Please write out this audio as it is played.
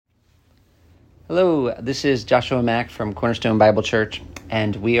Hello, this is Joshua Mack from Cornerstone Bible Church,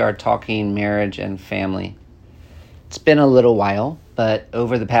 and we are talking marriage and family. It's been a little while, but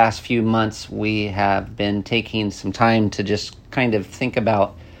over the past few months, we have been taking some time to just kind of think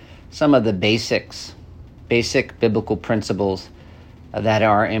about some of the basic biblical principles that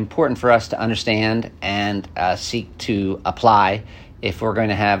are important for us to understand and seek to apply if we're going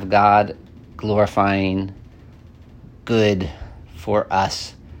to have God-glorifying, good for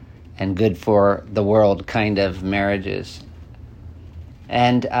us and good for the world kind of marriages.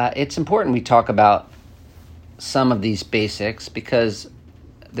 And it's important we talk about some of these basics because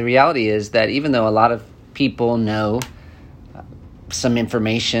the reality is that even though a lot of people know some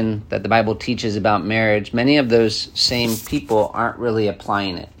information that the Bible teaches about marriage, many of those same people aren't really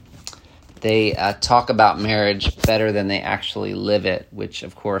applying it. They talk about marriage better than they actually live it, which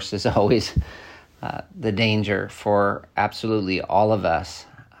of course is always the danger for absolutely all of us.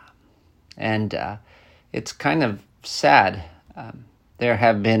 And it's kind of sad. There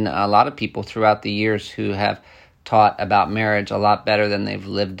have been a lot of people throughout the years who have taught about marriage a lot better than they've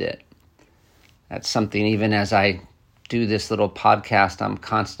lived it. That's something, even as I do this little podcast, I'm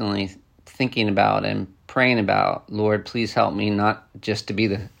constantly thinking about and praying about. Lord, please help me not just to be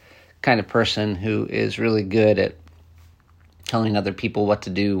the kind of person who is really good at telling other people what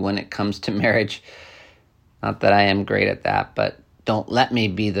to do when it comes to marriage. Not that I am great at that, but don't let me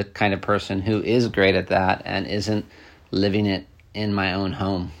be the kind of person who is great at that and isn't living it in my own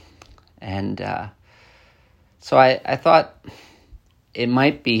home. And so I thought it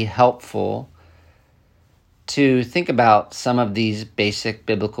might be helpful to think about some of these basic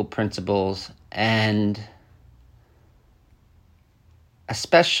biblical principles and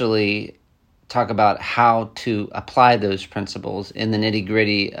especially talk about how to apply those principles in the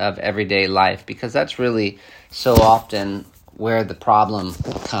nitty-gritty of everyday life, because that's really so often where the problem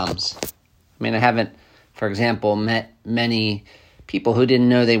comes. I mean, I haven't, for example, met many people who didn't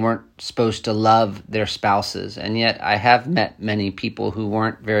know they weren't supposed to love their spouses, and yet I have met many people who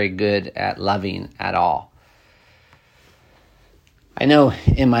weren't very good at loving at all. I know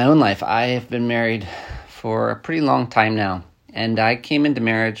in my own life, I have been married for a pretty long time now, and I came into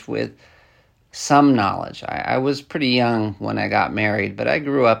marriage with some knowledge. I was pretty young when I got married, but I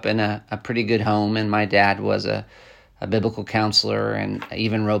grew up in a pretty good home, and my dad was a biblical counselor and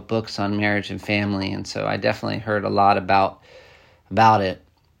even wrote books on marriage and family, and so I definitely heard a lot about it.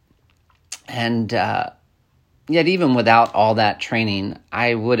 And yet even without all that training,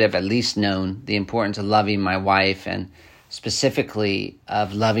 I would have at least known the importance of loving my wife and specifically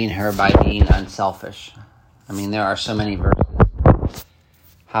of loving her by being unselfish. I mean, there are so many verses.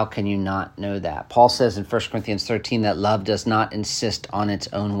 How can you not know that? Paul says in 1 Corinthians 13 that love does not insist on its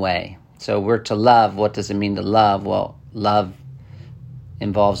own way. So we're to love. What does it mean to love? Well, love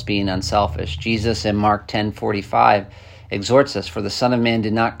involves being unselfish. Jesus in Mark 10:45 exhorts us, for the Son of Man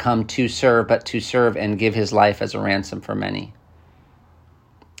did not come to serve, but to serve and give his life as a ransom for many.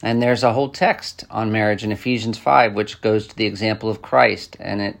 And there's a whole text on marriage in Ephesians 5, which goes to the example of Christ.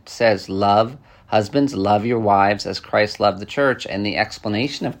 And it says, husbands, love your wives as Christ loved the church. And the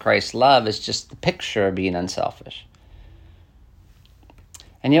explanation of Christ's love is just the picture of being unselfish.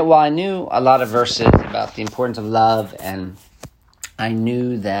 And yet, while I knew a lot of verses about the importance of love, and I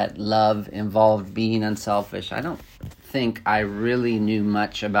knew that love involved being unselfish, I don't think I really knew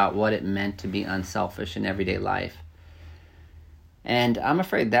much about what it meant to be unselfish in everyday life. And I'm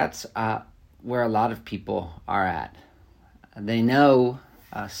afraid that's where a lot of people are at. They know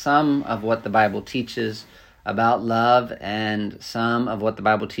some of what the Bible teaches about love and some of what the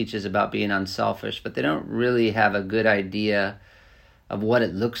Bible teaches about being unselfish, but they don't really have a good idea of what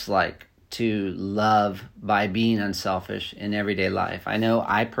it looks like to love by being unselfish in everyday life. I know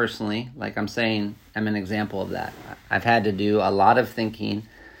I personally, like I'm saying, am an example of that. I've had to do a lot of thinking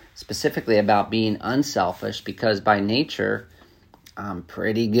specifically about being unselfish because by nature, I'm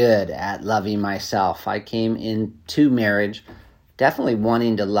pretty good at loving myself. I came into marriage definitely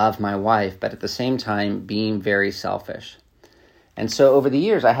wanting to love my wife, but at the same time being very selfish. And so over the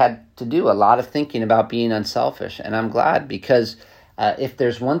years, I had to do a lot of thinking about being unselfish, and I'm glad because if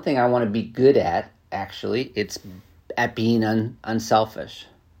there's one thing I want to be good at, actually, it's at being unselfish.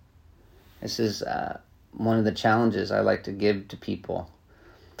 This is one of the challenges I like to give to people.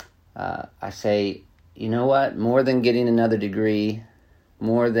 I say, you know what? More than getting another degree,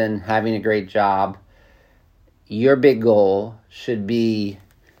 more than having a great job, your big goal should be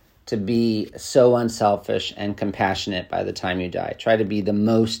to be so unselfish and compassionate by the time you die. Try to be the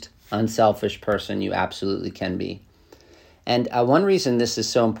most unselfish person you absolutely can be. And one reason this is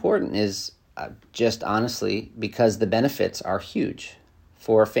so important is just honestly because the benefits are huge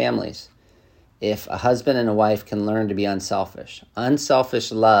for families. if a husband and a wife can learn to be unselfish.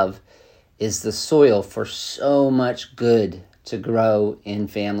 Unselfish love is the soil for so much good to grow in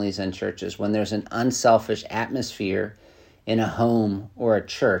families and churches. When there's an unselfish atmosphere in a home or a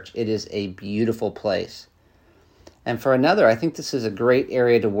church, it is a beautiful place. And for another, I think this is a great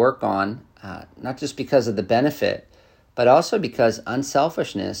area to work on, not just because of the benefit, but also because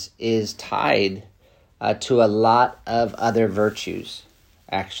unselfishness is tied to a lot of other virtues,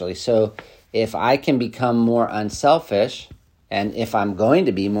 actually. So if I can become more unselfish, and if I'm going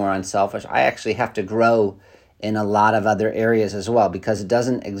to be more unselfish, I actually have to grow in a lot of other areas as well, because it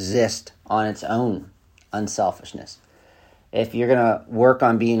doesn't exist on its own, unselfishness. If you're going to work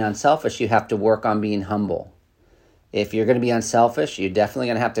on being unselfish, you have to work on being humble. If you're going to be unselfish, you're definitely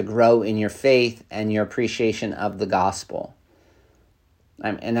going to have to grow in your faith and your appreciation of the gospel.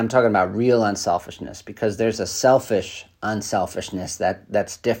 And I'm talking about real unselfishness, because there's a selfish unselfishness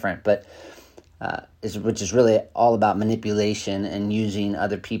that's different, but which is really all about manipulation and using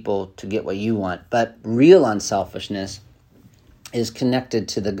other people to get what you want. But real unselfishness is connected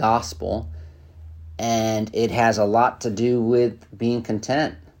to the gospel, and it has a lot to do with being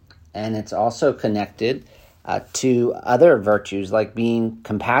content. And it's also connected to other virtues like being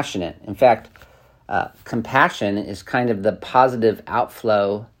compassionate. In fact, compassion is kind of the positive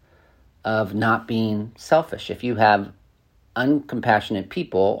outflow of not being selfish. If you have uncompassionate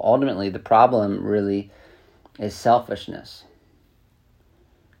people, ultimately the problem really is selfishness.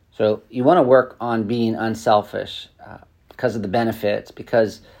 So you want to work on being unselfish because of the benefits,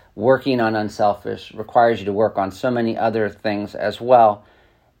 because working on unselfish requires you to work on so many other things as well.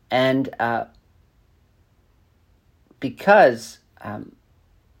 And because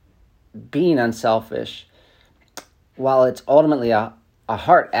being unselfish, while it's ultimately a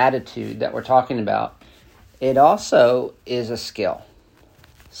heart attitude that we're talking about, it also is a skill.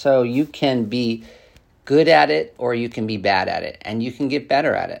 So you can be good at it or you can be bad at it, and you can get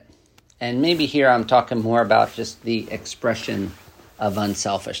better at it. And maybe here I'm talking more about just the expression of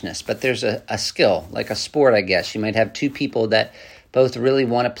unselfishness, but there's a skill, like a sport, I guess. You might have two people that both really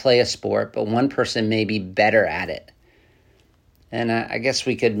want to play a sport, but one person may be better at it. And I guess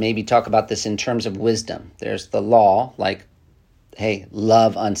we could maybe talk about this in terms of wisdom. There's the law, like, hey,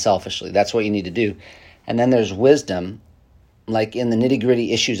 love unselfishly. That's what you need to do. And then there's wisdom, like in the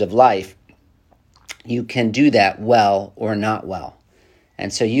nitty-gritty issues of life, you can do that well or not well.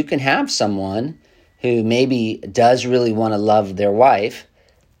 And so you can have someone who maybe does really want to love their wife,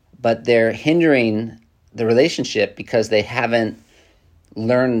 but they're hindering the relationship because they haven't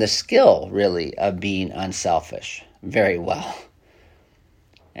learned the skill, really, of being unselfish very well.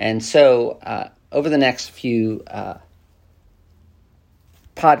 And so over the next few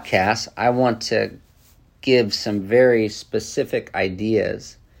podcasts, I want to give some very specific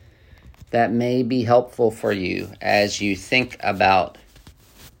ideas that may be helpful for you as you think about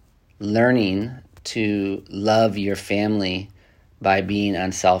learning to love your family by being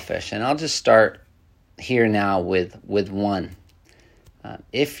unselfish. And I'll just start here now with one.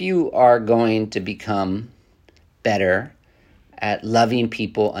 If you are going to become better at loving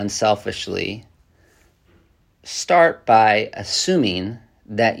people unselfishly, start by assuming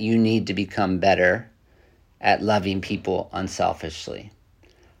that you need to become better at loving people unselfishly.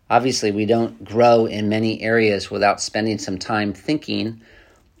 Obviously, we don't grow in many areas without spending some time thinking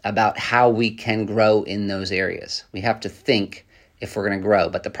about how we can grow in those areas. We have to think if we're going to grow.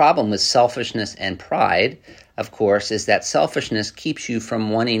 But the problem with selfishness and pride, of course, is that selfishness keeps you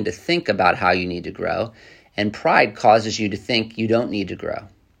from wanting to think about how you need to grow, and pride causes you to think you don't need to grow,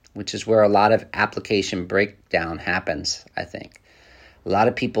 which is where a lot of application breakdown happens, I think. A lot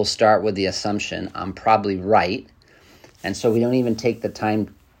of people start with the assumption, I'm probably right, and so we don't even take the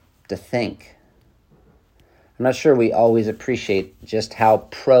time to think. I'm not sure we always appreciate just how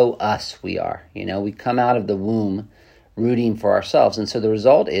pro-us we are. You know, we come out of the womb rooting for ourselves, and so the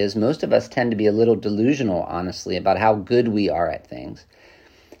result is most of us tend to be a little delusional, honestly, about how good we are at things.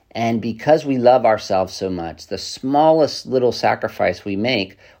 And because we love ourselves so much, the smallest little sacrifice we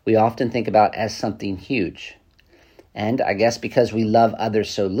make, we often think about as something huge. And I guess because we love others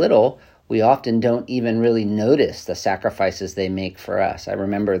so little, we often don't even really notice the sacrifices they make for us. I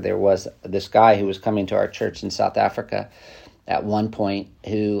remember there was this guy who was coming to our church in South Africa at one point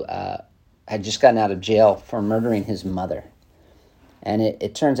who had just gotten out of jail for murdering his mother. And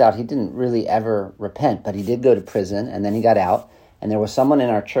it turns out he didn't really ever repent, but he did go to prison, and then he got out. And there was someone in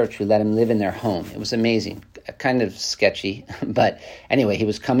our church who let him live in their home. It was amazing, kind of sketchy. But anyway, he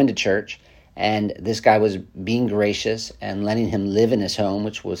was coming to church, and this guy was being gracious and letting him live in his home,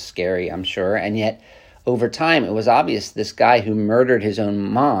 which was scary, I'm sure. And yet, over time, it was obvious this guy who murdered his own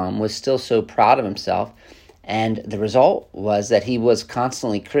mom was still so proud of himself. And the result was that he was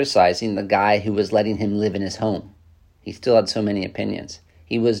constantly criticizing the guy who was letting him live in his home. He still had so many opinions.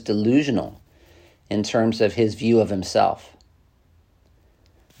 He was delusional in terms of his view of himself.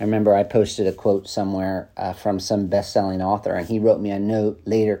 I remember I posted a quote somewhere from some best-selling author, and he wrote me a note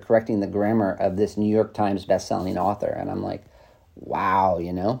later correcting the grammar of this New York Times best-selling author. And I'm like, wow,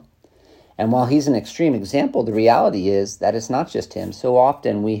 And while he's an extreme example, the reality is that it's not just him. So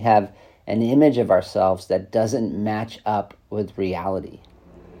often we have an image of ourselves that doesn't match up with reality.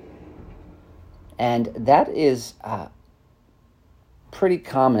 And that is pretty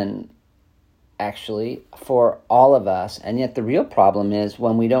common, actually, for all of us. And yet the real problem is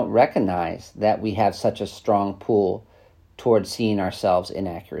when we don't recognize that we have such a strong pull towards seeing ourselves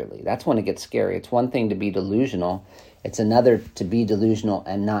inaccurately. That's when it gets scary. It's one thing to be delusional. It's another to be delusional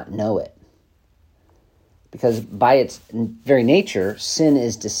and not know it. Because by its very nature, sin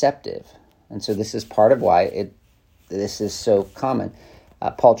is deceptive. And so this is part of why this is so common.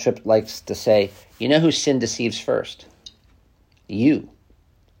 Paul Tripp likes to say, you know who sin deceives first? You.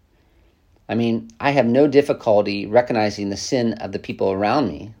 I mean, I have no difficulty recognizing the sin of the people around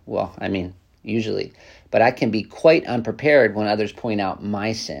me. Well, usually. But I can be quite unprepared when others point out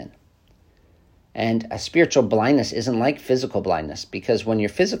my sin. And a spiritual blindness isn't like physical blindness, because when you're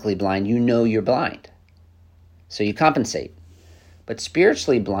physically blind, you know you're blind. So you compensate. But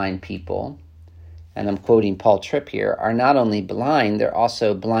spiritually blind people, and I'm quoting Paul Tripp here, are not only blind, they're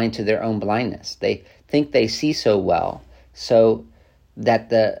also blind to their own blindness. They think they see so well, so that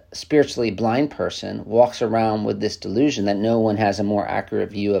the spiritually blind person walks around with this delusion that no one has a more accurate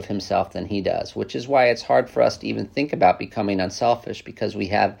view of himself than he does, which is why it's hard for us to even think about becoming unselfish, because we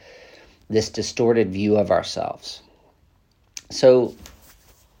have this distorted view of ourselves. So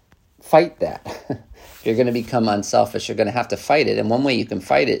fight that. If you're going to become unselfish, you're going to have to fight it. And one way you can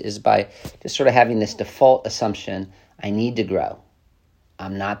fight it is by just sort of having this default assumption, I need to grow.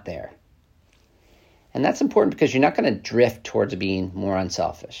 I'm not there. And that's important because you're not going to drift towards being more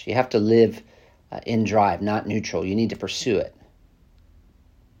unselfish. You have to live in drive, not neutral. You need to pursue it.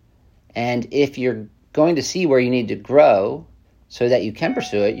 And if you're going to see where you need to grow so that you can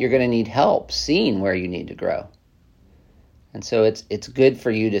pursue it, you're going to need help seeing where you need to grow. And so it's good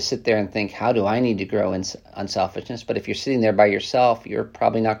for you to sit there and think, how do I need to grow in unselfishness? But if you're sitting there by yourself, you're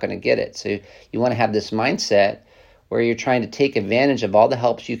probably not going to get it. So you want to have this mindset where you're trying to take advantage of all the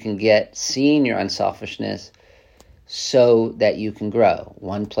helps you can get, seeing your unselfishness so that you can grow.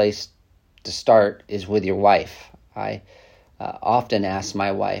 One place to start is with your wife. I often ask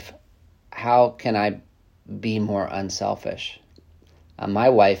my wife, how can I be more unselfish? My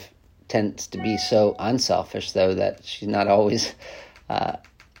wife tends to be so unselfish, though, that she's not always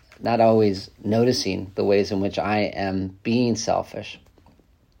noticing the ways in which I am being selfish.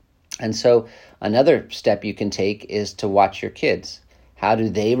 And so another step you can take is to watch your kids. How do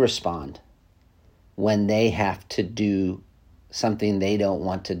they respond when they have to do something they don't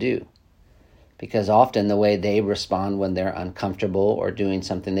want to do? Because often the way they respond when they're uncomfortable or doing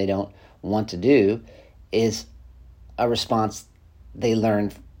something they don't want to do is a response they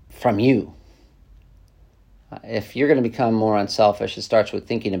learn from you. If you're going to become more unselfish, it starts with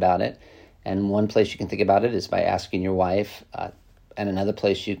thinking about it. And one place you can think about it is by asking your wife. And another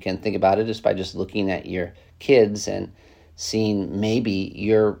place you can think about it is by just looking at your kids and seeing maybe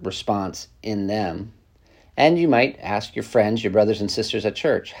your response in them. And you might ask your friends, your brothers and sisters at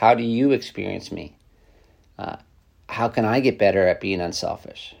church, how do you experience me? How can I get better at being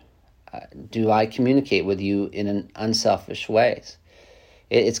unselfish? Do I communicate with you in an unselfish ways?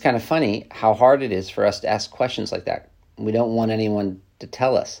 It's kind of funny how hard it is for us to ask questions like that. We don't want anyone to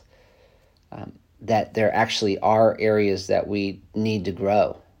tell us that there actually are areas that we need to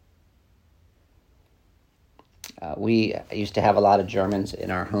grow. We used to have a lot of Germans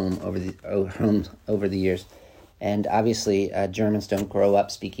in our home over the years. And obviously, Germans don't grow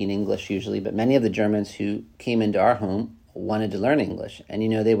up speaking English usually, but many of the Germans who came into our home wanted to learn English. And,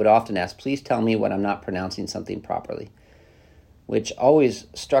 they would often ask, please tell me when I'm not pronouncing something properly, which always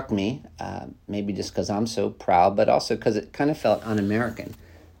struck me, maybe just because I'm so proud, but also because it kind of felt un-American.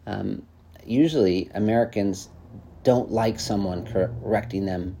 Usually, Americans don't like someone correcting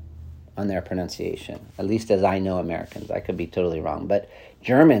them on their pronunciation, at least as I know Americans. I could be totally wrong, but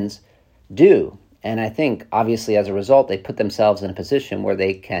Germans do. And I think, obviously, as a result, they put themselves in a position where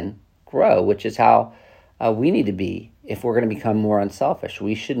they can grow, which is how we need to be if we're going to become more unselfish.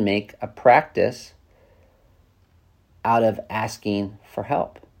 We should make a practice out of asking for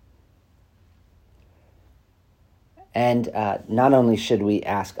help. And not only should we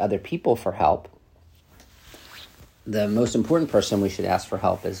ask other people for help, the most important person we should ask for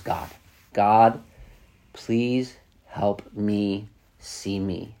help is God. God, please help me see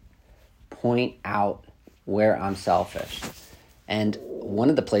me. Point out where I'm selfish. And one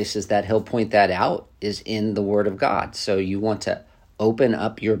of the places that he'll point that out is in the Word of God. So you want to open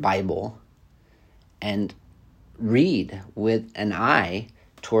up your Bible and read with an eye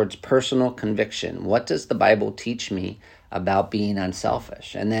towards personal conviction. What does the Bible teach me about being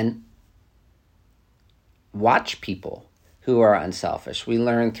unselfish? And then watch people who are unselfish. We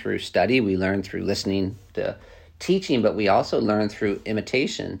learn through study, we learn through listening to teaching, but we also learn through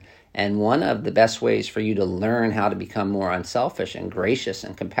imitation. And one of the best ways for you to learn how to become more unselfish and gracious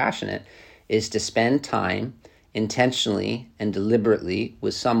and compassionate is to spend time intentionally and deliberately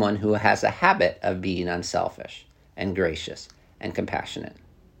with someone who has a habit of being unselfish and gracious and compassionate.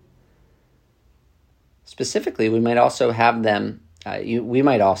 Specifically, we might also have them,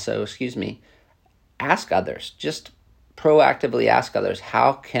 ask others, just proactively ask others,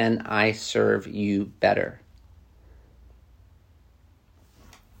 how can I serve you better?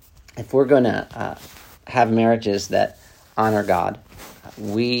 If we're going to have marriages that honor God,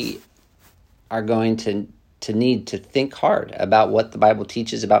 we are going to need to think hard about what the Bible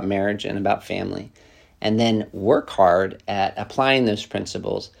teaches about marriage and about family, and then work hard at applying those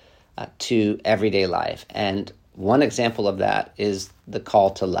principles to everyday life. And one example of that is the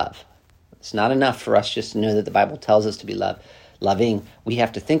call to love. It's not enough for us just to know that the Bible tells us to be loving. We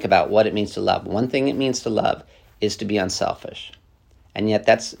have to think about what it means to love. One thing it means to love is to be unselfish. And yet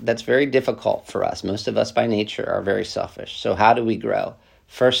that's very difficult for us. Most of us by nature are very selfish. So how do we grow?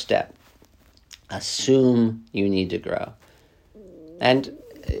 First step, assume you need to grow. And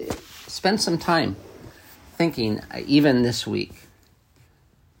spend some time thinking, even this week,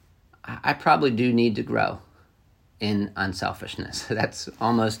 I probably do need to grow in unselfishness. That's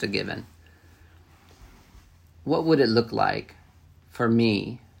almost a given. What would it look like for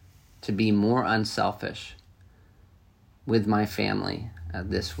me to be more unselfish with my family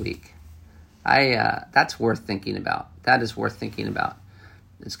this week? That's worth thinking about. That is worth thinking about.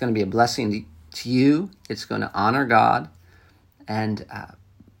 It's going to be a blessing to you. It's going to honor God. And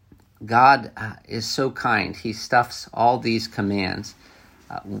God is so kind. He stuffs all these commands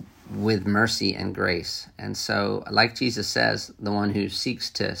with mercy and grace. And so, like Jesus says, the one who seeks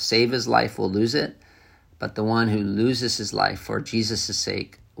to save his life will lose it, but the one who loses his life for Jesus'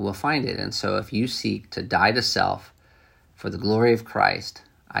 sake will find it. And so if you seek to die to self for the glory of Christ,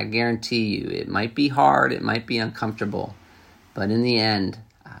 I guarantee you it might be hard, it might be uncomfortable, but in the end,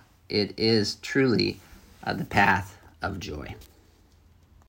 it is truly the path of joy.